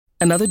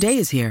Another day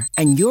is here,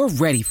 and you're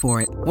ready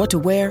for it. What to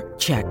wear?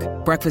 Check.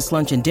 Breakfast,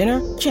 lunch, and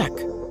dinner? Check.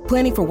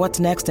 Planning for what's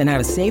next and how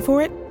to save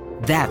for it?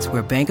 That's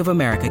where Bank of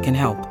America can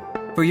help.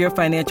 For your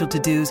financial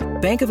to-dos,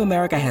 Bank of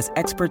America has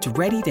experts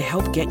ready to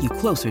help get you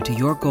closer to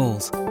your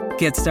goals.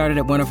 Get started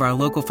at one of our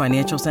local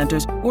financial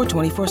centers or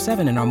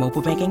 24/7 in our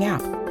mobile banking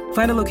app.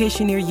 Find a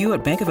location near you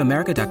at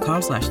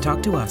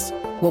bankofamerica.com/talktous.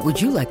 What would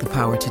you like the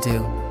power to do?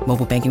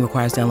 Mobile banking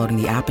requires downloading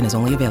the app and is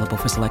only available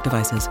for select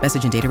devices.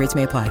 Message and data rates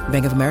may apply.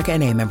 Bank of America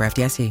N.A., member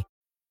FDIC.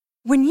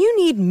 When you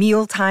need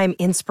mealtime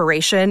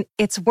inspiration,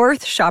 it's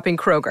worth shopping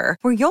Kroger,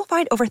 where you'll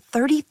find over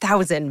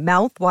 30,000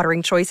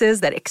 mouth-watering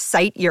choices that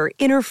excite your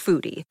inner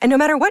foodie. And no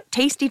matter what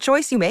tasty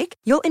choice you make,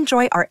 you'll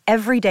enjoy our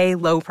everyday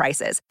low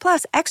prices,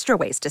 plus extra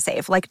ways to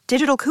save, like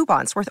digital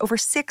coupons worth over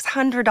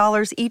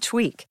 $600 each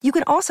week. You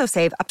can also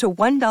save up to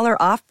 $1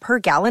 off per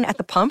gallon at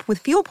the pump with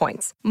fuel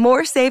points.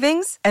 More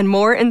savings and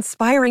more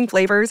inspiring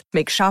flavors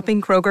make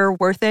shopping Kroger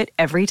worth it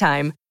every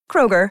time.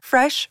 Kroger,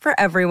 fresh for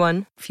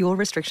everyone. Fuel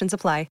restrictions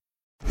apply.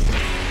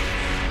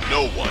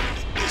 No one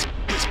is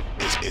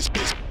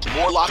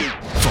more locked in.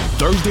 From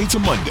Thursday to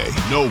Monday,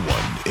 no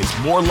one is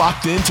more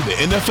locked into the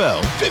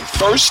NFL than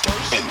First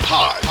and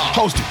Pod.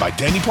 Hosted by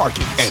Danny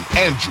Parkins and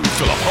Andrew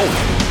Filippone.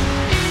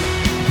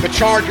 The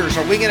Chargers,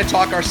 are we going to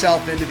talk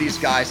ourselves into these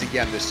guys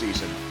again this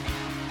season?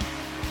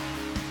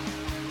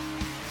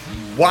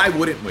 Why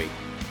wouldn't we?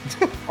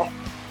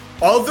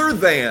 Other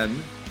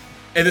than,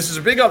 and this is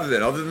a big other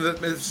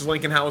than this is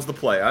Lincoln, how is the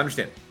play? I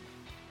understand.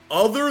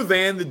 Other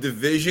than the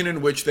division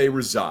in which they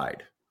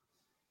reside,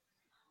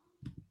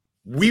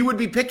 we would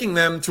be picking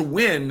them to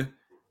win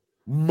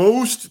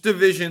most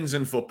divisions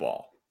in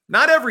football.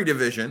 Not every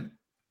division,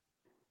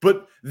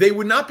 but they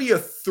would not be a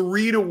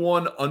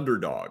 3-1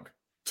 underdog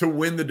to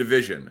win the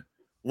division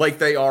like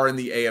they are in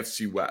the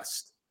AFC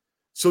West.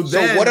 So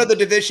what are the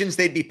divisions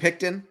they'd be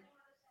picked in?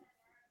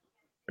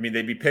 I mean,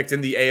 they'd be picked in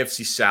the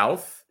AFC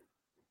South.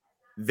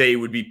 They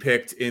would be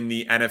picked in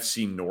the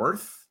NFC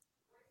North.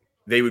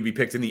 They would be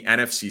picked in the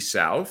NFC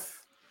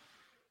South.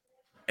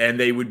 And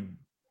they would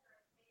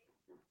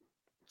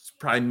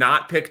probably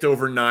not picked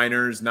over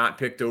Niners, not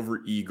picked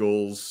over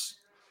Eagles.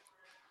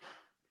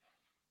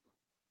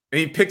 I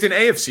mean, picked in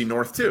AFC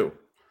North too.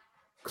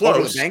 Close.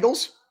 Over the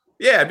Bengals?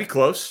 Yeah, it'd be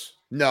close.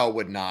 No, it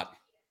would not.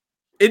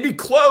 It'd be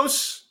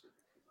close.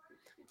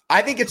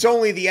 I think it's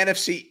only the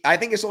NFC. I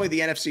think it's only the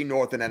NFC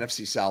North and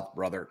NFC South,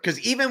 brother. Because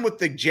even with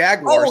the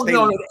Jaguars,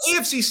 the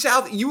AFC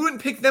South, you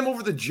wouldn't pick them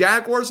over the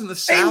Jaguars in the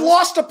South. They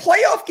lost a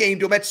playoff game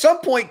to them. At some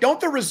point,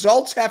 don't the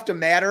results have to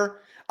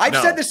matter? I've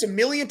said this a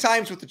million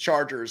times with the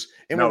Chargers,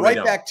 and we're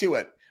right back to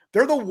it.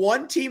 They're the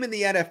one team in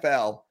the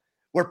NFL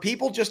where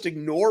people just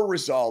ignore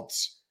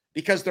results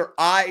because their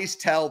eyes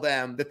tell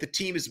them that the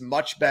team is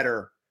much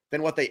better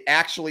than what they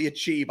actually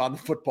achieve on the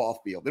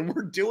football field. And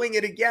we're doing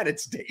it again.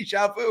 It's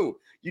deja vu.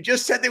 You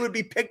just said they would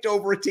be picked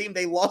over a team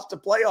they lost a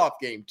playoff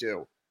game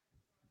to.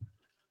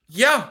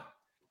 Yeah.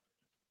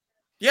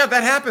 Yeah,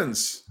 that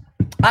happens.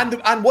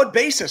 On what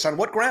basis? On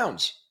what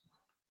grounds?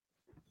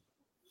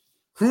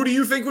 Who do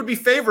you think would be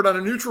favored on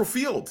a neutral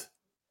field?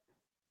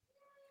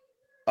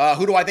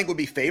 Who do I think would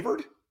be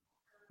favored?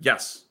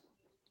 Yes.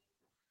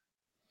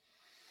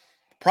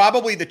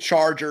 Probably the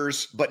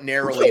Chargers, but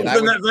narrowly.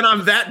 Then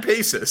on that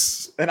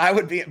basis. I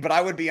would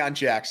be on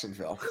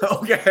Jacksonville.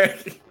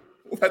 Okay.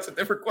 Well, that's a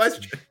different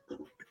question.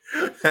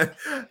 I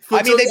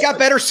mean, they've got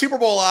better Super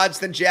Bowl odds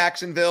than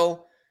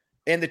Jacksonville,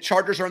 and the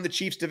Chargers are in the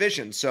Chiefs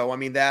division. So, I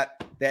mean,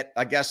 that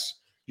I guess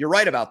you're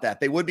right about that.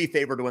 They would be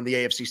favored to win the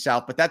AFC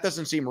South, but that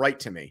doesn't seem right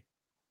to me.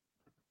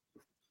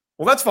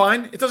 Well, that's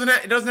fine. It doesn't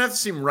have to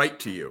seem right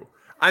to you.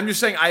 I'm just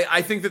saying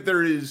I think that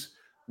there is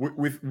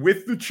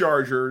with the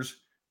Chargers,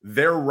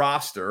 their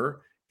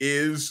roster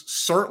is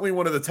certainly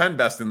one of the 10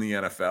 best in the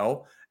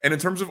NFL. And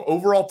in terms of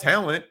overall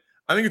talent,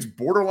 I think it's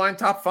borderline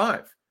top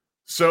 5.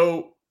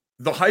 So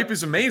the hype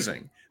is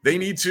amazing. They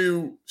need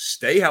to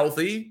stay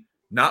healthy,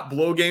 not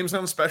blow games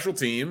on special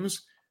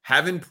teams,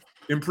 have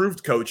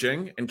improved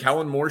coaching, and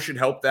Kellen Moore should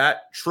help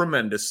that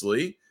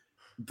tremendously.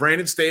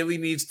 Brandon Staley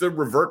needs to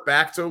revert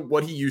back to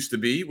what he used to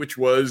be, which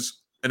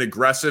was an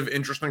aggressive,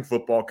 interesting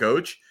football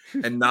coach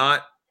and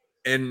not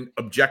an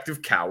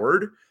objective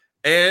coward.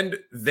 And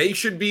they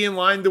should be in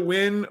line to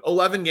win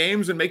 11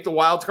 games and make the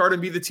wild card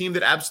and be the team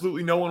that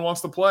absolutely no one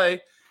wants to play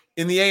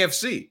in the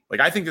AFC. Like,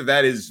 I think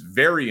that is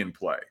very in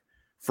play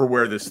for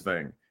where this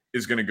thing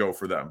is going to go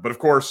for them. But of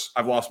course,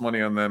 I've lost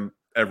money on them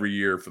every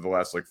year for the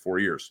last 4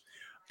 years.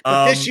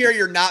 But this year,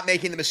 you're not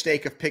making the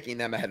mistake of picking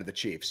them ahead of the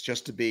Chiefs,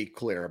 just to be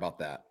clear about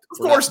that. Of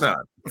course not.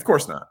 Of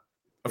course not.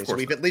 So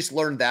we've at least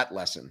learned that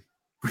lesson.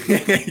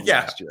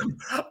 Yeah,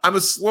 I'm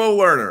a slow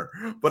learner,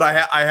 but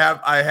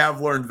I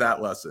have learned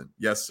that lesson.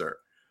 Yes, sir.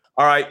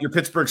 All right, your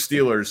Pittsburgh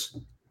Steelers.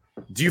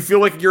 Do you feel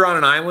like you're on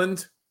an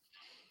island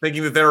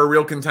thinking that they're a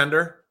real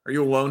contender? Are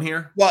you alone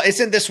here? Well,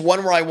 isn't this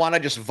one where I want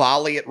to just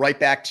volley it right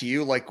back to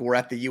you like we're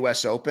at the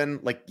U.S. Open?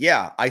 Like,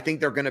 yeah, I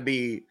think they're going to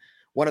be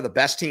one of the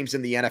best teams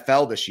in the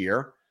NFL this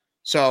year.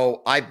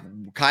 So I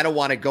kind of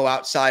want to go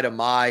outside of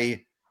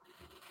my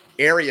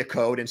area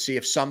code and see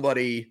if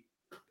somebody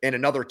in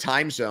another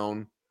time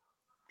zone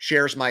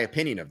shares my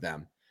opinion of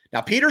them. Now,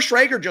 Peter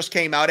Schrager just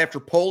came out after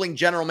polling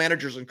general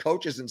managers and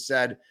coaches and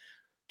said,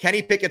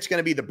 Kenny Pickett's going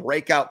to be the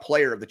breakout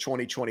player of the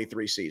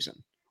 2023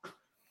 season.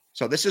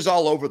 So this is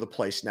all over the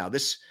place now.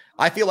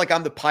 I feel like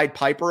I'm the Pied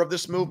Piper of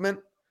this movement,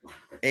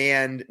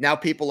 and now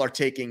people are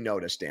taking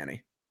notice,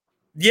 Danny.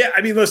 Yeah,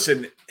 I mean,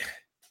 listen,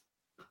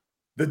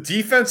 the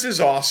defense is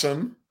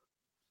awesome.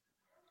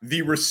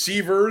 The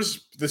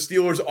receivers, the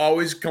Steelers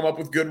always come up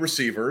with good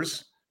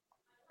receivers.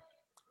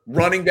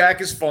 Running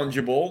back is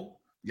fungible.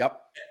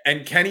 Yep.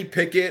 And Kenny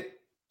Pickett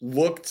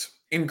looked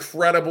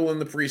incredible in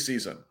the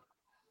preseason.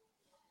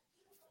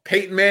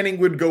 Peyton Manning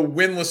would go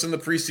winless in the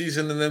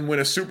preseason and then win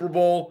a Super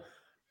Bowl.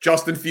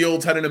 Justin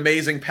Fields had an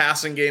amazing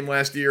passing game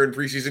last year in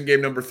preseason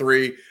game number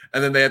 3,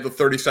 and then they had the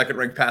 32nd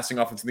ranked passing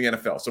offense in the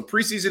NFL. So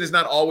preseason is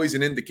not always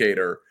an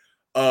indicator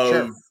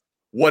of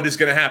what is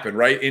going to happen,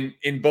 right?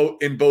 In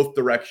both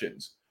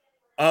directions.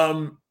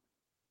 The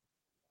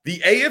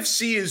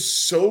AFC is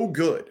so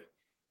good,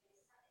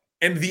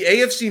 and the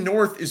AFC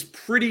North is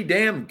pretty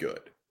damn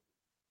good,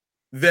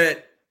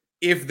 that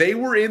if they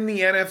were in the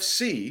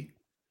NFC,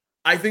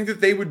 I think that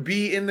they would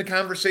be in the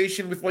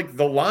conversation with like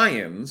the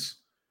Lions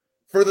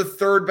for the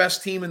third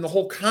best team in the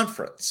whole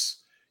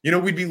conference. You know,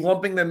 we'd be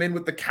lumping them in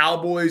with the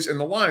Cowboys and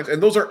the Lions.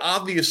 And those are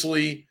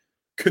obviously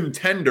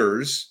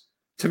contenders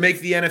to make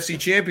the NFC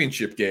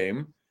Championship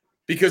game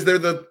because they're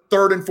the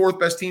third and fourth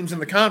best teams in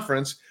the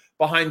conference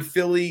behind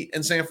Philly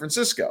and San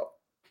Francisco.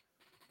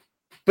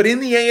 But in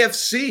the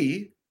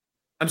AFC,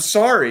 I'm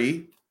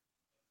sorry,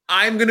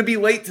 I'm going to be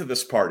late to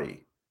this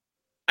party.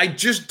 I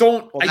just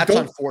don't. Well, that's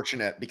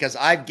unfortunate because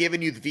I've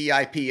given you the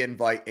VIP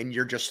invite and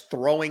you're just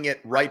throwing it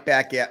right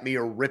back at me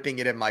or ripping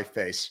it in my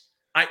face.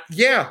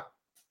 Yeah,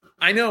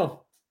 I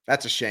know.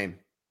 That's a shame.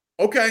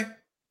 Okay.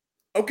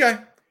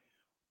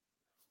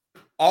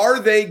 Are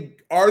they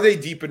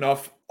deep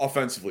enough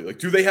offensively? Like,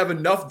 do they have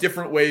enough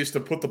different ways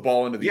to put the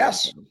ball into the end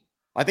zone?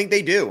 I think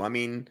they do. I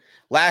mean,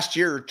 last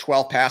year,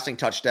 12 passing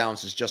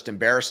touchdowns is just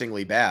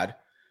embarrassingly bad,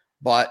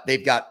 but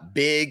they've got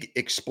big,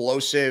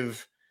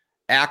 explosive,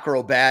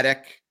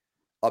 acrobatic,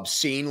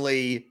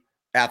 obscenely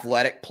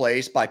athletic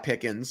plays by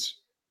Pickens.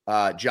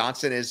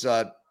 Johnson is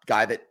a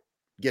guy that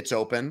gets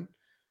open.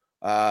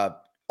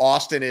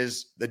 Austin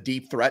is the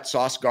deep threat.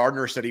 Sauce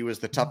Gardner said he was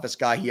the toughest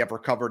guy he ever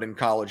covered in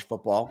college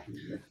football.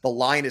 The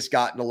line has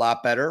gotten a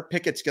lot better.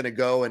 Pickett's going to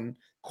go and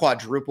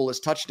quadruple his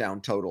touchdown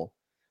total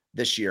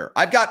this year.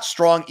 I've got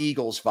strong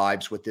Eagles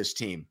vibes with this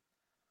team.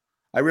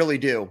 I really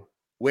do.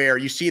 Where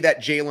you see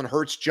that Jalen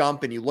Hurts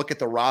jump and you look at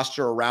the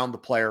roster around the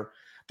player.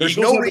 There's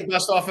no the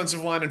best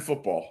offensive line in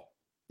football.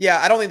 Yeah,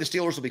 I don't think the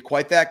Steelers will be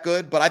quite that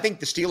good, but I think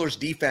the Steelers'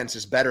 defense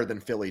is better than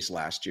Philly's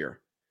last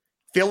year.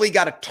 Philly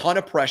got a ton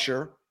of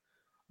pressure,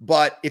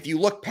 but if you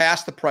look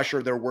past the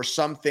pressure, there were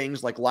some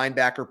things like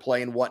linebacker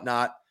play and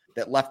whatnot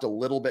that left a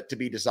little bit to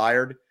be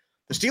desired.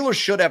 The Steelers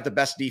should have the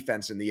best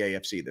defense in the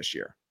AFC this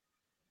year.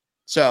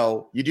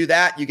 So you do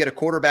that, you get a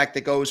quarterback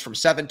that goes from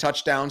 7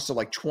 touchdowns to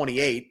like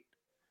 28.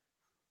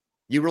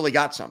 You really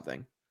got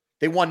something.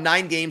 They won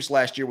 9 games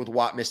last year with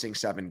Watt missing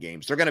 7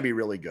 games. They're going to be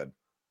really good.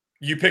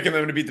 You picking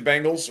them to beat the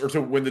Bengals or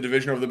to win the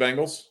division over the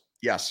Bengals?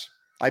 Yes.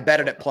 I bet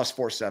it at plus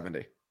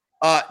 470.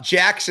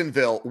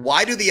 Jacksonville,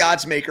 why do the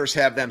odds makers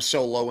have them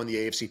so low in the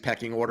AFC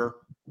pecking order?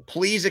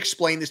 Please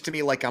explain this to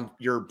me like I'm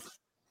your,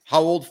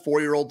 how old,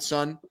 4-year-old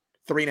son?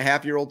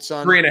 3.5-year-old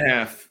son?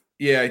 3.5.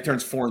 Yeah, he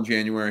turns 4 in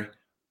January.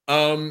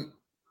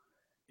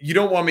 You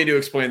don't want me to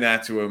explain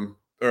that to him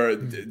or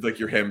like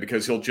you're him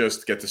because he'll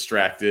just get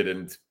distracted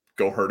and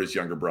go hurt his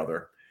younger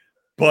brother.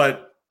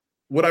 But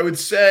what I would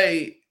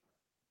say,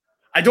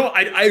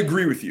 I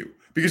agree with you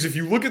because if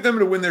you look at them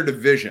to win their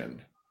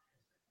division,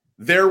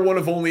 they're one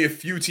of only a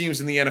few teams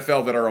in the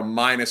NFL that are a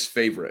minus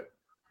favorite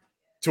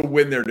to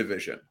win their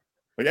division.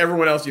 Like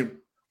everyone else,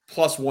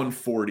 plus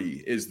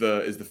 140 is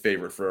the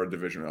favorite for a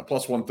division round,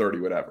 plus 130,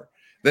 whatever.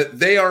 That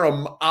they are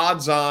a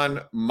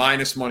odds-on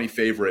minus money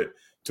favorite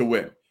to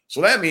win.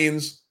 So that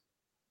means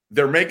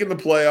they're making the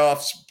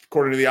playoffs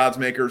according to the odds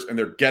makers, and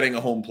they're getting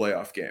a home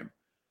playoff game.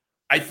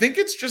 I think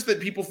it's just that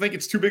people think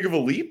it's too big of a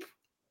leap,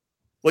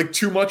 like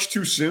too much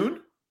too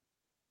soon.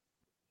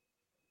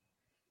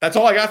 That's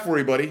all I got for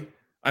you, buddy.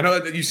 I know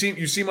that you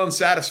seem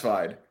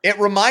unsatisfied. It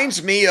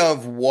reminds me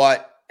of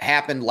what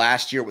happened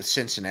last year with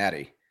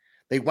Cincinnati.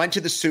 They went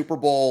to the Super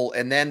Bowl,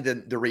 and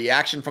then the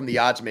reaction from the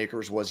odds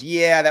makers was,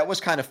 yeah, that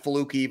was kind of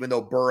fluky, even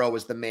though Burrow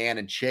is the man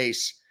and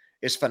Chase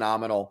is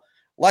phenomenal.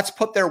 Let's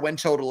put their win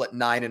total at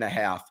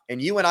 9.5.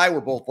 And you and I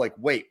were both like,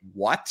 wait,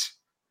 what?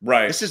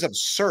 Right. This is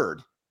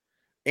absurd.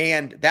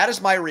 And that is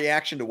my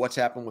reaction to what's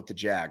happened with the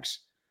Jags.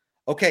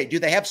 Okay, do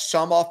they have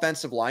some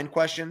offensive line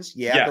questions?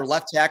 Yeah, yes. Their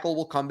left tackle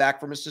will come back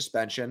from a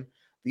suspension.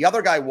 The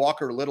other guy,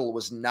 Walker Little,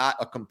 was not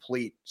a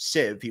complete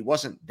sieve. He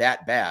wasn't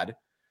that bad.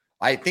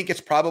 I think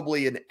it's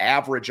probably an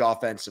average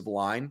offensive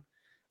line.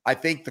 I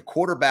think the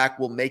quarterback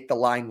will make the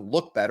line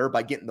look better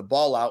by getting the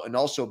ball out and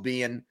also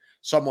being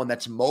someone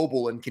that's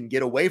mobile and can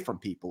get away from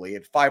people. He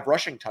had 5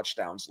 rushing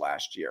touchdowns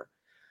last year.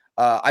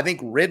 I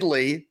think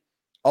Ridley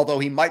although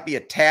he might be a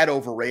tad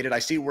overrated. I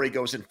see where he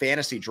goes in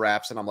fantasy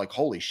drafts, and I'm like,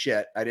 holy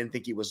shit, I didn't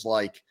think he was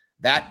like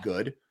that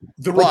good.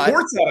 The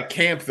reports out of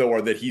camp, though,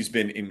 are that he's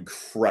been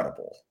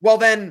incredible. Well,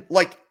 then,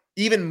 like,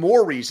 even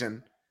more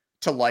reason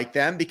to like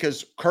them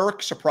because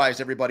Kirk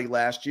surprised everybody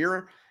last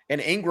year,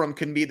 and Ingram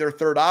can be their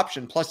third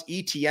option, plus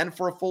ETN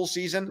for a full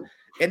season.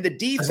 And the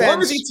defense. As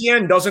long as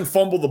ETN doesn't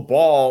fumble the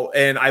ball,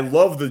 and I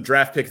love the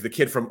draft pick, the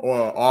kid from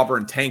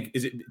Auburn, Tank.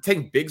 Is it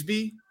Tank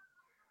Bigsby?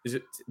 Is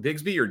it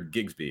Bigsby or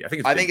Gigsby?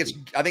 I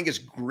think it's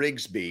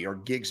Grigsby or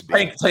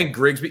Gigsby. Tank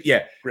Grigsby.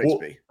 Yeah. Grigsby.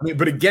 Well, I mean,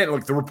 but again,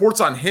 like the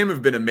reports on him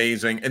have been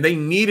amazing, and they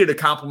needed a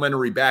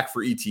complimentary back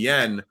for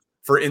ETN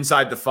for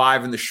inside the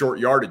 5 and the short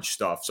yardage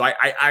stuff. So I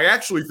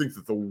actually think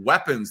that the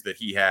weapons that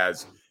he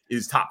has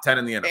is top 10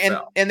 in the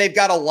NFL. And they've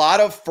got a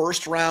lot of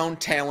first-round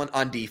talent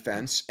on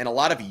defense and a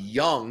lot of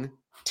young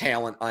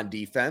talent on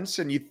defense.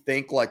 And you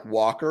think like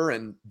Walker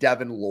and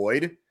Devin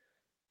Lloyd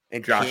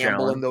and Josh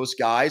Campbell Allen. and those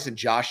guys and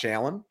Josh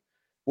Allen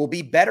will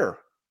be better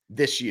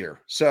this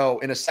year. So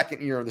in a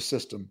second year of the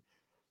system.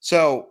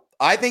 So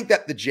I think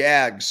that the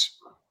Jags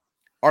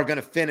are going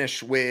to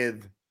finish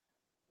with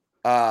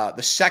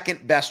the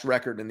second best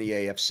record in the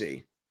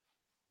AFC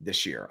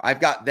this year. I've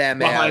got them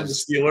behind the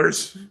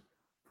Steelers.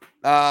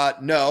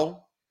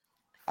 No,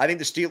 I think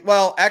the Steelers.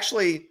 Well,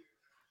 actually,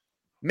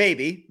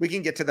 maybe we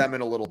can get to them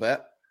in a little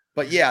bit.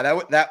 But yeah,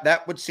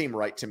 that would seem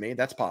right to me.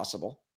 That's possible.